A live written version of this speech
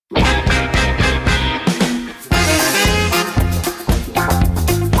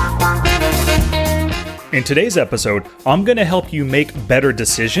In today's episode, I'm going to help you make better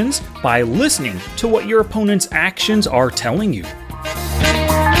decisions by listening to what your opponent's actions are telling you.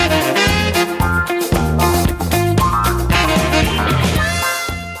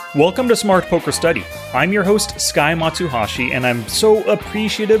 Welcome to Smart Poker Study. I'm your host, Sky Matsuhashi, and I'm so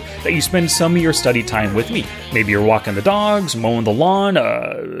appreciative that you spend some of your study time with me. Maybe you're walking the dogs, mowing the lawn,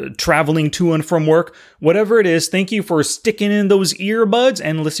 traveling to and from work. Whatever it is, thank you for sticking in those earbuds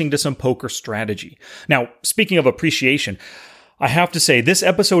and listening to some poker strategy. Now, speaking of appreciation, I have to say, this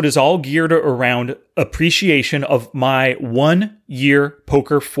episode is all geared around appreciation of my 1-year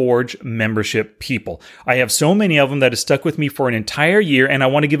Poker Forge membership people. I have so many of them that have stuck with me for an entire year, and I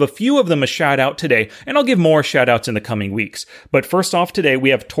want to give a few of them a shout out today, and I'll give more shout outs in the coming weeks. But first off today,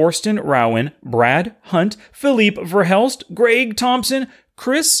 we have Torsten Rowan, Brad Hunt, Philippe Verhelst, Greg Thompson,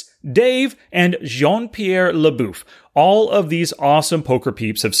 Chris, Dave, and Jean-Pierre Leboeuf. All of these awesome poker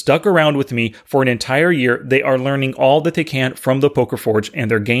peeps have stuck around with me for an entire year. They are learning all that they can from the Poker Forge,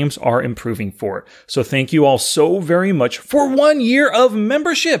 and their games are improving for it. So thank you all so very much for 1 year of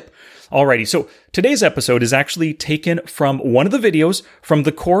membership. Alrighty, so today's episode is actually taken from one of the videos from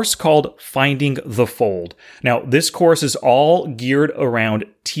the course called Finding the Fold. Now, this course is all geared around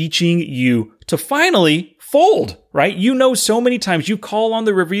teaching you to finally fold, right? You know, so many times you call on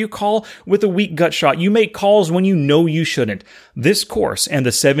the river, you call with a weak gut shot, you make calls when you know you shouldn't. This course and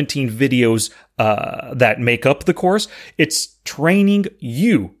the 17 videos that make up the course, it's training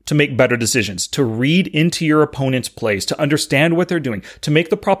you to make better decisions, to read into your opponent's plays, to understand what they're doing, to make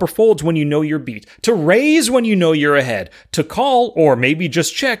the proper folds when you know you're beat, to raise when you know you're ahead, to call or maybe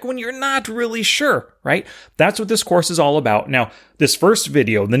just check when you're not really sure, right? That's what this course is all about. Now, this first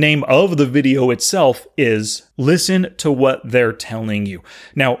video, the name of the video itself is Listen to What They're Telling You.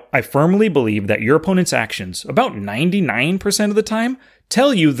 Now, I firmly believe that your opponent's actions, about 99% of the time,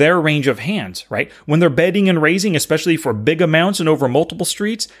 tell you their range of hands, right? When they're betting and raising, especially for big amounts and over multiple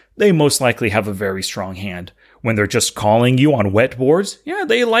streets, they most likely have a very strong hand. When they're just calling you on wet boards,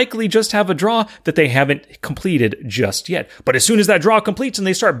 they likely just have a draw that they haven't completed just yet. But as soon as that draw completes and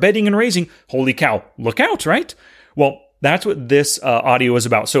they start betting and raising, holy cow, look out, right? Well, that's what this audio is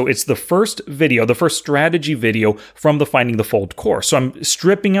about. So it's the first video, the first strategy video from the Finding the Fold course. So I'm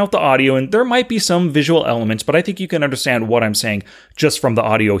stripping out the audio, and there might be some visual elements, but I think you can understand what I'm saying just from the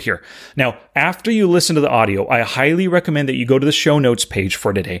audio here. Now, after you listen to the audio, I highly recommend that you go to the show notes page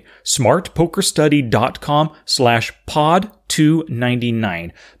for today,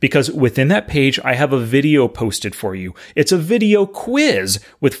 smartpokerstudy.com/pod299, because within that page, I have a video posted for you. It's a video quiz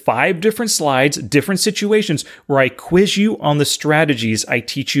with 5 different slides, different situations, where I quiz you on the strategies I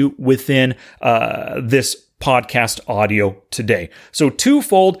teach you within this podcast audio today. So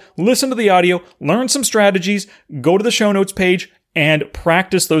twofold, listen to the audio, learn some strategies, go to the show notes page, and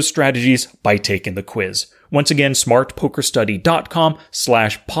practice those strategies by taking the quiz. Once again,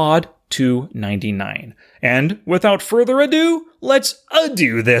 smartpokerstudy.com/pod299. And without further ado, let's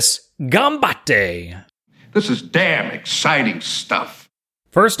do this. Gambate! This is damn exciting stuff.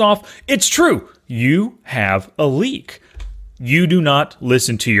 First off, it's true. You have a leak. You do not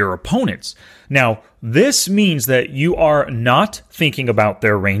listen to your opponents. Now, this means that you are not thinking about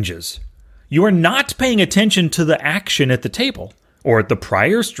their ranges. You are not paying attention to the action at the table or at the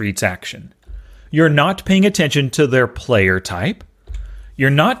prior street's action. You're not paying attention to their player type. You're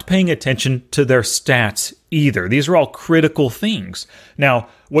not paying attention to their stats either. These are all critical things. Now,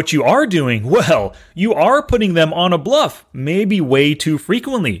 what you are doing, well, you are putting them on a bluff, maybe way too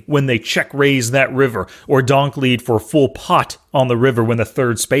frequently when they check raise that river or donk lead for full pot on the river when the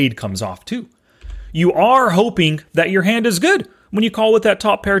third spade comes off too. You are hoping that your hand is good when you call with that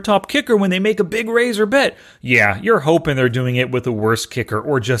top pair top kicker when they make a big raise or bet. Yeah, you're hoping they're doing it with a worse kicker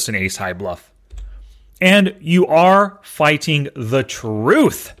or just an ace high bluff. And you are fighting the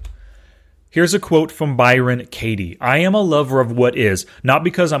truth. Here's a quote from Byron Katie. I am a lover of what is, not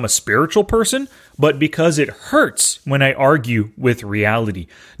because I'm a spiritual person, but because it hurts when I argue with reality.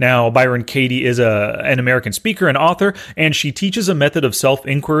 Now, Byron Katie is an American speaker and author, and she teaches a method of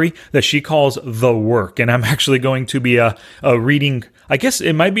self-inquiry that she calls The Work. And I'm actually going to be reading, I guess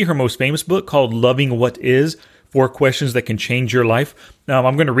it might be her most famous book called Loving What Is, 4 Questions That Can Change Your Life.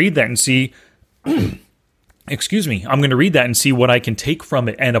 I'm going to read that and see... I'm going to read that and see what I can take from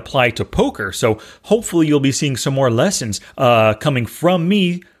it and apply to poker. So hopefully you'll be seeing some more lessons coming from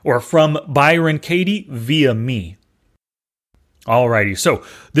me or from Byron Katie via me. Alrighty, so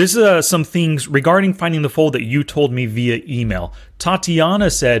this is some things regarding Finding the Fold that you told me via email.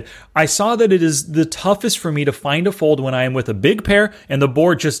 Tatiana said, I saw that it is the toughest for me to find a fold when I am with a big pair and the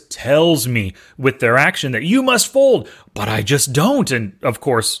board just tells me with their action that you must fold, but I just don't. And of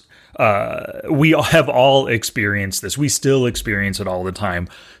course, We have all experienced this. We still experience it all the time.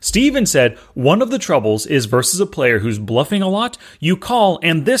 Steven said, one of the troubles is versus a player who's bluffing a lot, you call,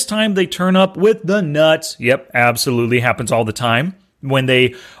 and this time they turn up with the nuts. Yep, absolutely happens all the time. When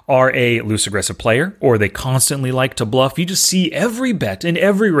they are a loose aggressive player or they constantly like to bluff, you just see every bet and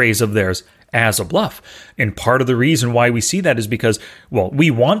every raise of theirs as a bluff. And part of the reason why we see that is because, well, we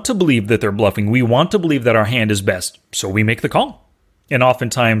want to believe that they're bluffing. We want to believe that our hand is best. So we make the call. And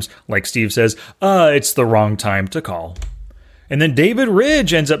oftentimes, like Steve says, it's the wrong time to call. And then David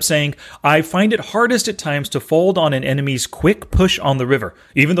Ridge ends up saying, I find it hardest at times to fold on an enemy's quick push on the river,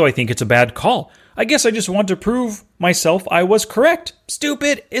 even though I think it's a bad call. I guess I just want to prove myself I was correct.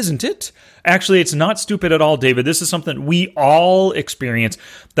 Stupid, isn't it? Actually, it's not stupid at all, David. This is something we all experience.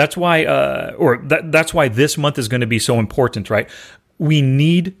 That's why, that's why this month is going to be so important, right? We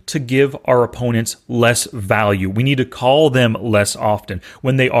need to give our opponents less value. We need to call them less often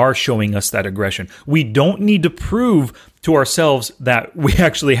when they are showing us that aggression. We don't need to prove to ourselves that we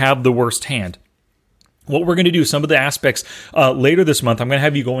actually have the worst hand. What we're going to do, some of the aspects later this month, I'm going to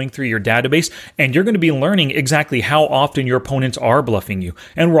have you going through your database, and you're going to be learning exactly how often your opponents are bluffing you.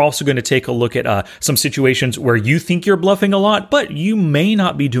 And we're also going to take a look at some situations where you think you're bluffing a lot, but you may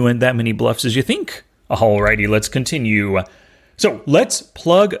not be doing that many bluffs as you think. Alrighty, let's continue. So let's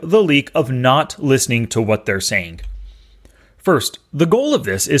plug the leak of not listening to what they're saying. First, the goal of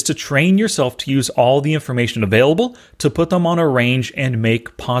this is to train yourself to use all the information available to put them on a range and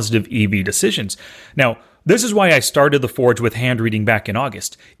make positive EV decisions. Now, this is why I started the Forge with hand reading back in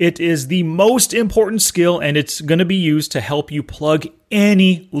August. It is the most important skill, and it's going to be used to help you plug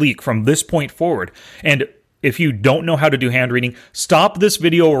any leak from this point forward. And if you don't know how to do hand reading, stop this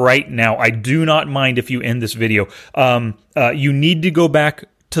video right now. I do not mind if you end this video. You need to go back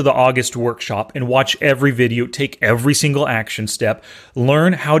to the August workshop and watch every video, take every single action step,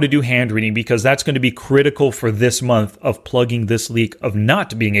 learn how to do hand reading, because that's going to be critical for this month of plugging this leak of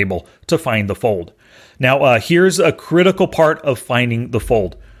not being able to find the fold. Now, here's a critical part of finding the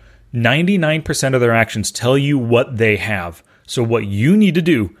fold. 99% of their actions tell you what they have. So what you need to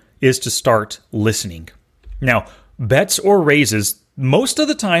do is to start listening. Now, bets or raises, most of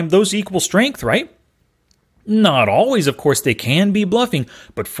the time, those equal strength, right? Not always, of course, they can be bluffing,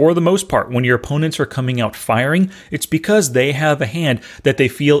 but for the most part, when your opponents are coming out firing, it's because they have a hand that they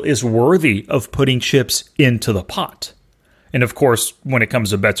feel is worthy of putting chips into the pot. And of course, when it comes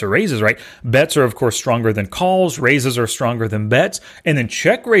to bets or raises, right? Bets are, of course, stronger than calls, raises are stronger than bets, and then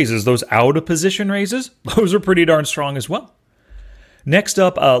check raises, those out of position raises, those are pretty darn strong as well. Next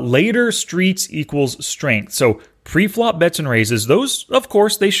up, later streets equals strength. So pre-flop bets and raises, those, of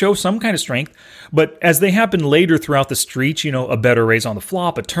course, they show some kind of strength, but as they happen later throughout the streets, a better raise on the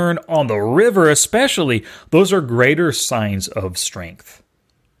flop, a turn on the river especially, those are greater signs of strength.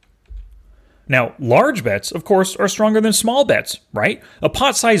 Now, large bets, of course, are stronger than small bets, right? A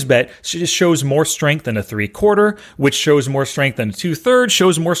pot-sized bet just shows more strength than a 3/4, which shows more strength than a 2/3,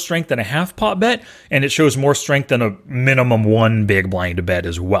 shows more strength than a half-pot bet, and it shows more strength than a minimum one big blind bet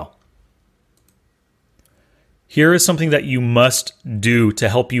as well. Here is something that you must do to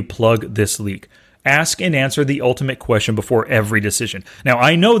help you plug this leak. Ask and answer the ultimate question before every decision. Now,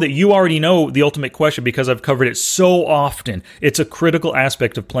 I know that you already know the ultimate question because I've covered it so often. It's a critical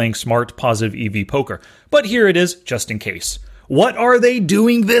aspect of playing smart, positive EV poker. But here it is, just in case. What are they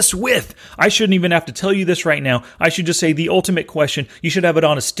doing this with? I shouldn't even have to tell you this right now. I should just say the ultimate question. You should have it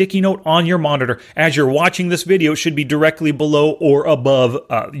on a sticky note on your monitor. As you're watching this video, it should be directly below or above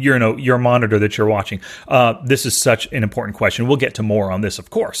your monitor that you're watching. This is such an important question. We'll get to more on this,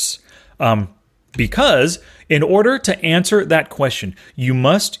 of course. Because in order to answer that question, you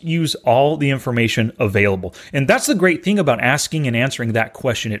must use all the information available. And that's the great thing about asking and answering that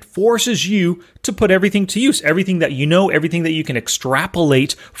question. It forces you to put everything to use, everything that you know, everything that you can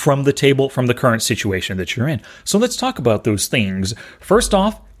extrapolate from the table, from the current situation that you're in. So let's talk about those things. First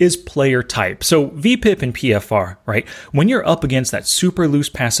off is player type. So VPIP and PFR, right? When you're up against that super loose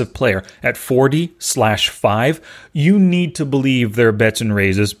passive player at 40/5, you need to believe their bets and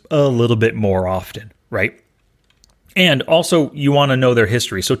raises a little bit more often, right? And also, you want to know their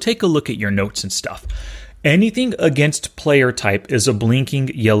history. So take a look at your notes and stuff. Anything against player type is a blinking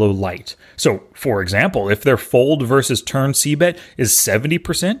yellow light. So, for example, if their fold versus turn c-bet is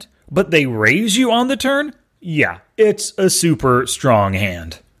 70%, but they raise you on the turn, yeah, it's a super strong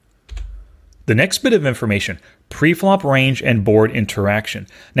hand. The next bit of information, pre-flop range and board interaction.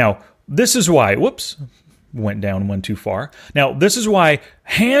 Now, this is why, went down one too far. Now, this is why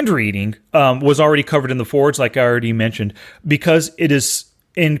hand reading was already covered in the Forge, like I already mentioned, because it is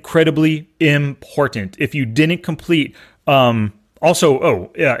incredibly important. If you didn't complete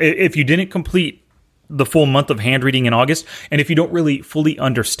Also, if you didn't complete the full month of hand reading in August, and if you don't really fully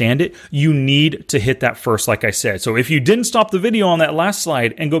understand it, you need to hit that first, like I said. So if you didn't stop the video on that last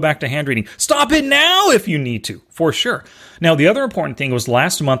slide and go back to hand reading, stop it now if you need to, for sure. Now, the other important thing was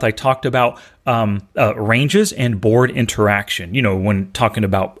last month I talked about ranges and board interaction, when talking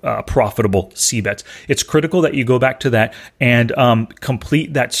about profitable c-bets. It's critical that you go back to that and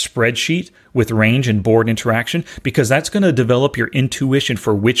complete that spreadsheet with range and board interaction, because that's going to develop your intuition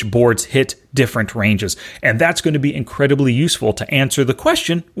for which boards hit different ranges. And that's going to be incredibly useful to answer the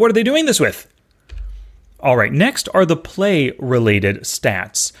question, what are they doing this with? All right, next are the play-related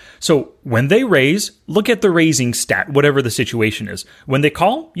stats. So when they raise, look at the raising stat, whatever the situation is. When they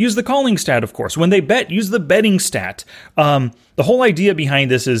call, use the calling stat, of course. When they bet, use the betting stat. The whole idea behind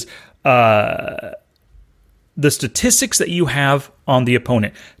this is the statistics that you have on the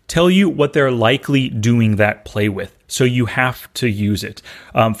opponent tell you what they're likely doing that play with. So you have to use it.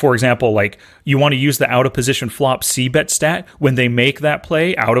 For example, like you want to use the out of position flop c-bet stat when they make that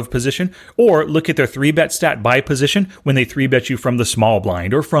play out of position, or look at their 3-bet stat by position when they 3-bet you from the small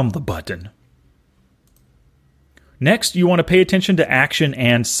blind or from the button. Next, you want to pay attention to action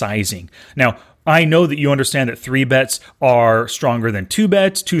and sizing. Now, I know that you understand that 3 bets are stronger than 2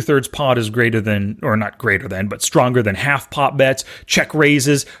 bets. 2/3 pot is greater than, or not greater than, but stronger than half pot bets. Check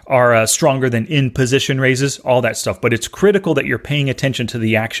raises are stronger than in position raises, all that stuff. But it's critical that you're paying attention to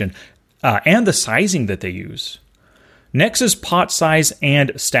the action and the sizing that they use. Next is pot size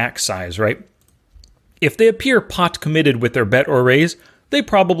and stack size, right? If they appear pot committed with their bet or raise, they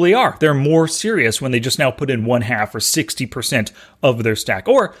probably are. They're more serious when they just now put in 1/2 or 60% of their stack.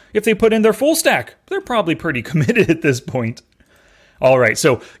 Or if they put in their full stack, they're probably pretty committed at this point. All right,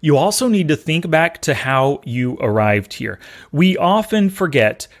 so you also need to think back to how you arrived here. We often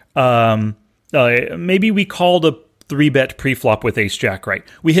forget, maybe we called a 3-bet preflop with ace-jack, right?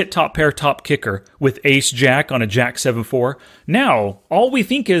 We hit top pair, top kicker with ace-jack on a jack 7-4. Now, all we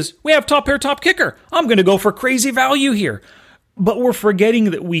think is, we have top pair, top kicker. I'm going to go for crazy value here. But we're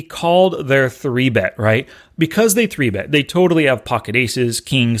forgetting that we called their 3-bet, right? Because they 3-bet, they totally have pocket aces,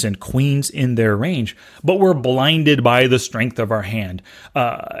 kings, and queens in their range. But we're blinded by the strength of our hand.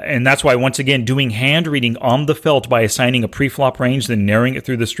 And that's why, once again, doing hand reading on the felt by assigning a preflop range, then narrowing it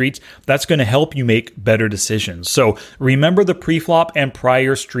through the streets, that's going to help you make better decisions. So remember the preflop and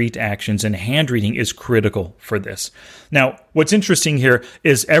prior street actions, and hand reading is critical for this. Now, what's interesting here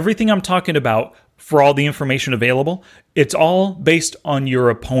is everything I'm talking about, for all the information available, it's all based on your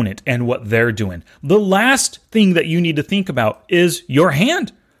opponent and what they're doing. The last thing that you need to think about is your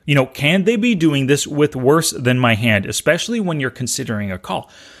hand. Can they be doing this with worse than my hand, especially when you're considering a call?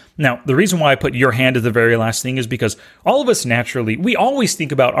 Now, the reason why I put your hand as the very last thing is because all of us naturally, we always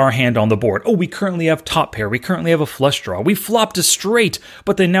think about our hand on the board. Oh, we currently have top pair. We currently have a flush draw. We flopped a straight,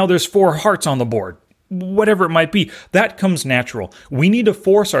 but then now there's 4 hearts on the board. Whatever it might be, that comes natural. We need to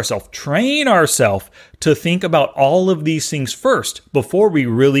force ourselves, train ourselves to think about all of these things first before we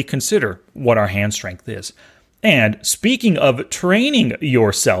really consider what our hand strength is. And speaking of training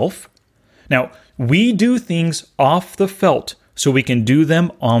yourself, now we do things off the felt so we can do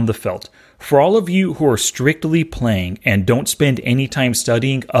them on the felt. For all of you who are strictly playing and don't spend any time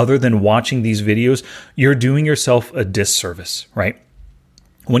studying other than watching these videos, you're doing yourself a disservice, right?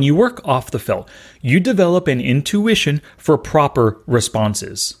 When you work off the felt, you develop an intuition for proper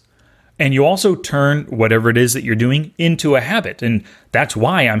responses. And you also turn whatever it is that you're doing into a habit. And that's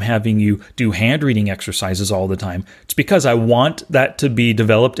why I'm having you do hand reading exercises all the time. It's because I want that to be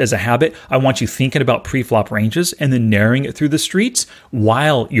developed as a habit. I want you thinking about preflop ranges and then narrowing it through the streets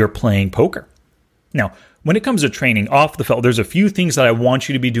while you're playing poker. Now, when it comes to training off the felt, there's a few things that I want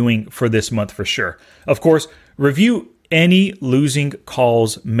you to be doing for this month for sure. Of course, review any losing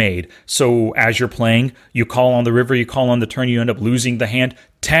calls made. So as you're playing, you call on the river, you call on the turn, you end up losing the hand.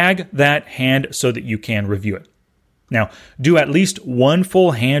 Tag that hand so that you can review it. Now, do at least one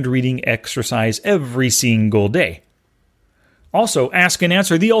full hand reading exercise every single day. Also, ask and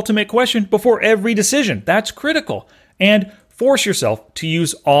answer the ultimate question before every decision. That's critical. And force yourself to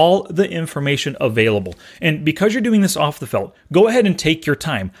use all the information available. And because you're doing this off the felt, go ahead and take your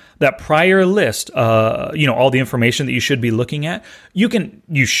time. That prior list, all the information that you should be looking at,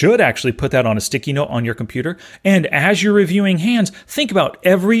 you should actually put that on a sticky note on your computer. And as you're reviewing hands, think about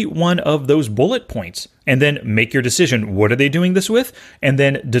every one of those bullet points and then make your decision. What are they doing this with? And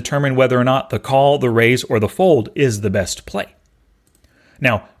then determine whether or not the call, the raise, or the fold is the best play.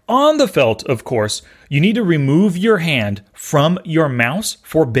 Now, on the felt, of course, you need to remove your hand from your mouse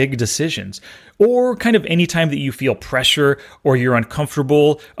for big decisions, or kind of any time that you feel pressure or you're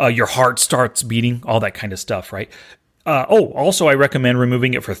uncomfortable, your heart starts beating, all that kind of stuff, right? Also, I recommend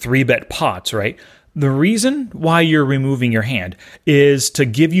removing it for 3-bet pots, right? The reason why you're removing your hand is to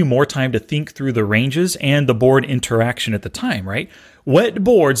give you more time to think through the ranges and the board interaction at the time, right? Wet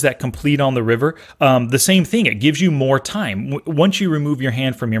boards that complete on the river, the same thing. It gives you more time once you remove your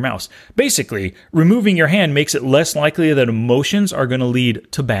hand from your mouse. Basically, removing your hand makes it less likely that emotions are going to lead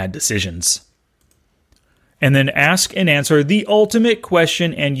to bad decisions. And then ask and answer the ultimate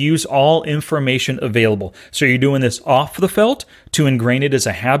question and use all information available. So you're doing this off the felt to ingrain it as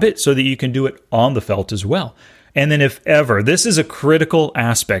a habit so that you can do it on the felt as well. And then if ever, this is a critical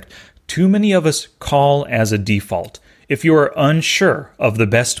aspect, too many of us call as a default. If you are unsure of the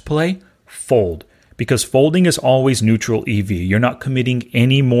best play, fold. Because folding is always neutral EV. You're not committing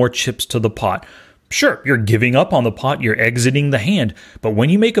any more chips to the pot. Sure, you're giving up on the pot, you're exiting the hand, but when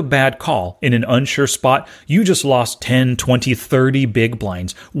you make a bad call in an unsure spot, you just lost 10, 20, 30 big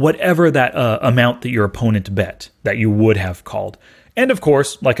blinds, whatever that amount that your opponent bet that you would have called. And of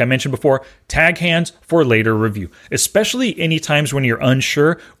course, like I mentioned before, tag hands for later review, especially any times when you're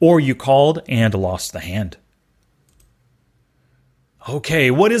unsure or you called and lost the hand.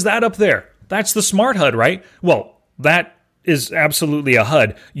 Okay, what is that up there? That's the Smart HUD, right? Well, that is absolutely a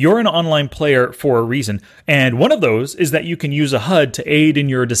HUD. You're an online player for a reason. And one of those is that you can use a HUD to aid in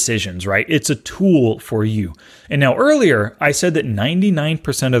your decisions, right? It's a tool for you. And now earlier, I said that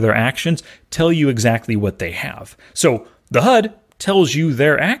 99% of their actions tell you exactly what they have. So the HUD tells you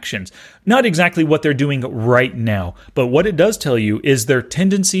their actions. Not exactly what they're doing right now, but what it does tell you is their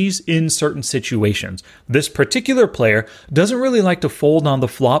tendencies in certain situations. This particular player doesn't really like to fold on the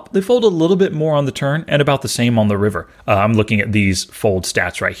flop. They fold a little bit more on the turn and about the same on the river. I'm looking at these fold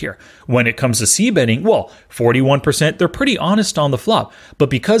stats right here. When it comes to c-betting, well, 41%, they're pretty honest on the flop,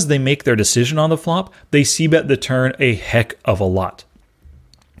 but because they make their decision on the flop, they c-bet the turn a heck of a lot.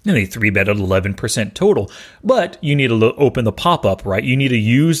 And they 3-bet at 11% total. But you need to open the pop-up, right? You need to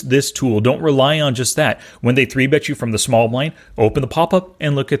use this tool. Don't rely on just that. When they 3-bet you from the small blind, open the pop-up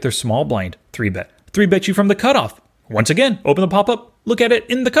and look at their small blind 3-bet. 3-bet you from the cutoff. Once again, open the pop-up, look at it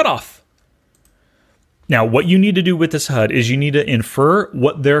in the cutoff. Now, what you need to do with this HUD is you need to infer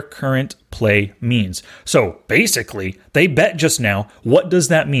what their current play means. So basically, they bet just now. What does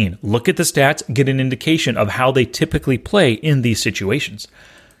that mean? Look at the stats, get an indication of how they typically play in these situations.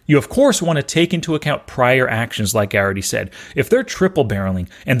 You, of course, want to take into account prior actions, like I already said. If they're triple barreling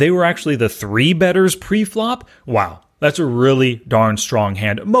and they were actually the 3-betters pre-flop, wow, that's a really darn strong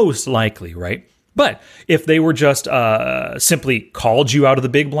hand, most likely, right? But if they were just simply called you out of the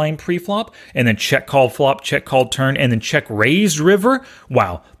big blind pre-flop and then check called flop, check called turn, and then check raised river,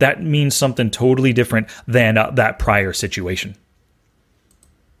 wow, that means something totally different than that prior situation.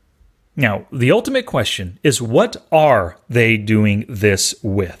 Now, the ultimate question is, what are they doing this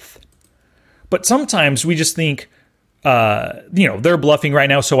with? But sometimes we just think, they're bluffing right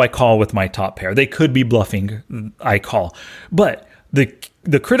now, so I call with my top pair. They could be bluffing, I call. But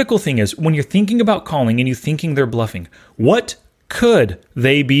the critical thing is, when you're thinking about calling and you're thinking they're bluffing, what could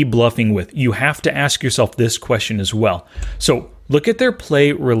they be bluffing with? You have to ask yourself this question as well. So look at their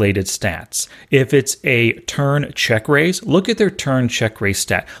play-related stats. If it's a turn check raise, look at their turn check raise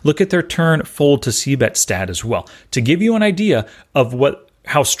stat. Look at their turn fold to c-bet stat as well, to give you an idea of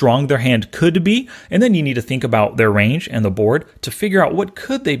how strong their hand could be. And then you need to think about their range and the board to figure out what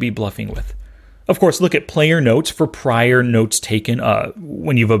could they be bluffing with. Of course, look at player notes for prior notes taken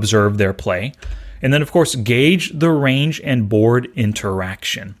when you've observed their play. And then, of course, gauge the range and board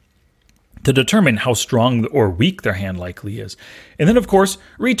interaction to determine how strong or weak their hand likely is. And then, of course,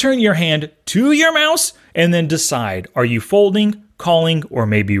 return your hand to your mouse and then decide, are you folding, calling, or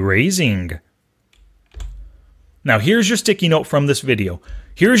maybe raising? Now, here's your sticky note from this video.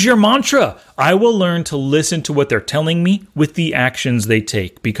 Here's your mantra. I will learn to listen to what they're telling me with the actions they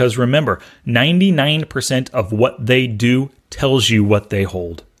take. Because remember, 99% of what they do tells you what they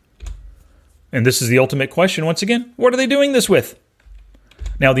hold. And this is the ultimate question once again. What are they doing this with?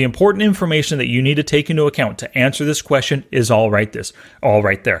 Now, the important information that you need to take into account to answer this question is all right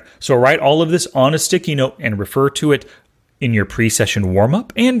there. So write all of this on a sticky note and refer to it in your pre-session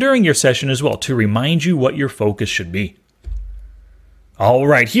warm-up and during your session as well to remind you what your focus should be. All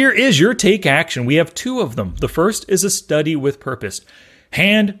right, here is your take action. We have 2 of them. The first is a study with purpose.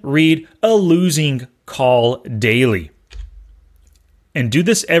 Hand read a losing call daily. And do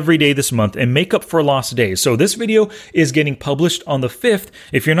this every day this month and make up for lost days. So this video is getting published on the 5th.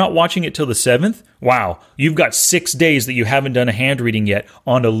 If you're not watching it till the 7th, wow, you've got 6 days that you haven't done a hand reading yet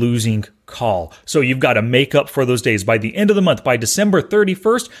on a losing call. So you've got to make up for those days. By the end of the month, by December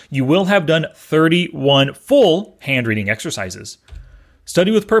 31st, you will have done 31 full hand reading exercises. Study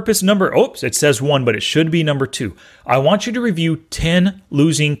with Purpose it says 1, but it should be number 2. I want you to review 10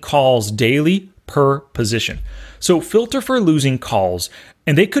 losing calls daily per position. So filter for losing calls,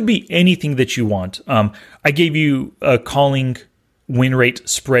 and they could be anything that you want. I gave you a calling win rate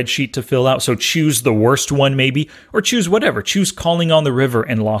spreadsheet to fill out. So choose the worst one maybe, or choose whatever. Choose calling on the river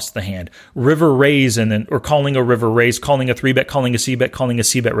and lost the hand. River raise or calling a river raise, calling a 3-bet, calling a C-bet, calling a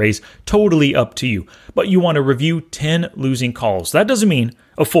C-bet raise. Totally up to you. But you want to review 10 losing calls. That doesn't mean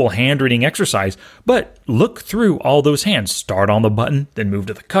a full hand reading exercise, but look through all those hands. Start on the button, then move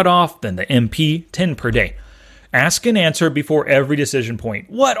to the cutoff, then the MP, 10 per day. Ask and answer before every decision point.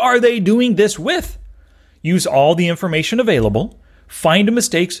 What are they doing this with? Use all the information available. Find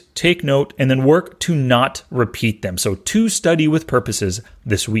mistakes, take note, and then work to not repeat them. So 2 study with purposes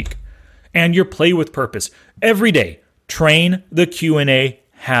this week. And your play with purpose. Every day, train the Q&A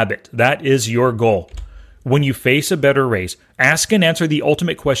habit. That is your goal. When you face a better raise, ask and answer the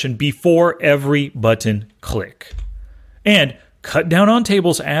ultimate question before every button click. And cut down on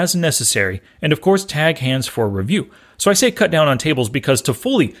tables as necessary, and of course tag hands for review. So I say cut down on tables because to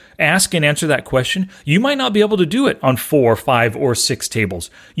fully ask and answer that question, you might not be able to do it on 4, 5, or 6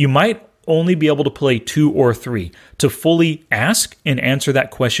 tables. You might only be able to play 2 or 3. To fully ask and answer that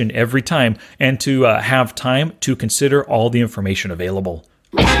question every time, and to have time to consider all the information available.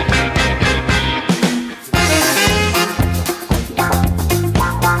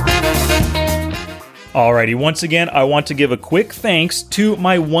 Alrighty, once again, I want to give a quick thanks to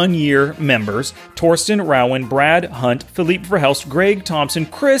my 1-year members, Torsten Rowan, Brad Hunt, Philippe Verhelst, Greg Thompson,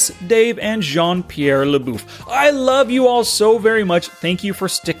 Chris, Dave, and Jean-Pierre Leboeuf. I love you all so very much. Thank you for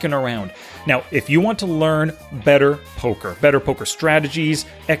sticking around. Now, if you want to learn better poker strategies,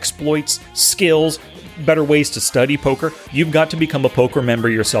 exploits, skills, better ways to study poker, you've got to become a poker member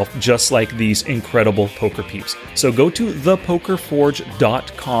yourself, just like these incredible poker peeps. So go to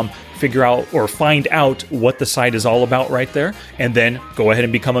thepokerforge.com, figure out or find out what the site is all about right there, and then go ahead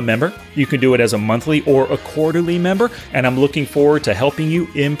and become a member. You can do it as a monthly or a quarterly member, and I'm looking forward to helping you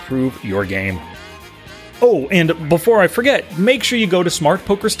improve your game. Oh, and before I forget, make sure you go to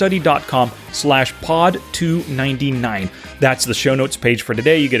smartpokerstudy.com/pod299. That's the show notes page for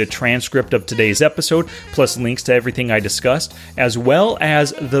today. You get a transcript of today's episode, plus links to everything I discussed, as well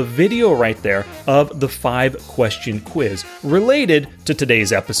as the video right there of the 5-question quiz related to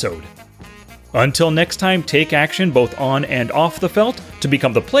today's episode. Until next time, take action both on and off the felt to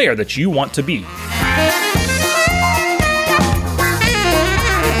become the player that you want to be.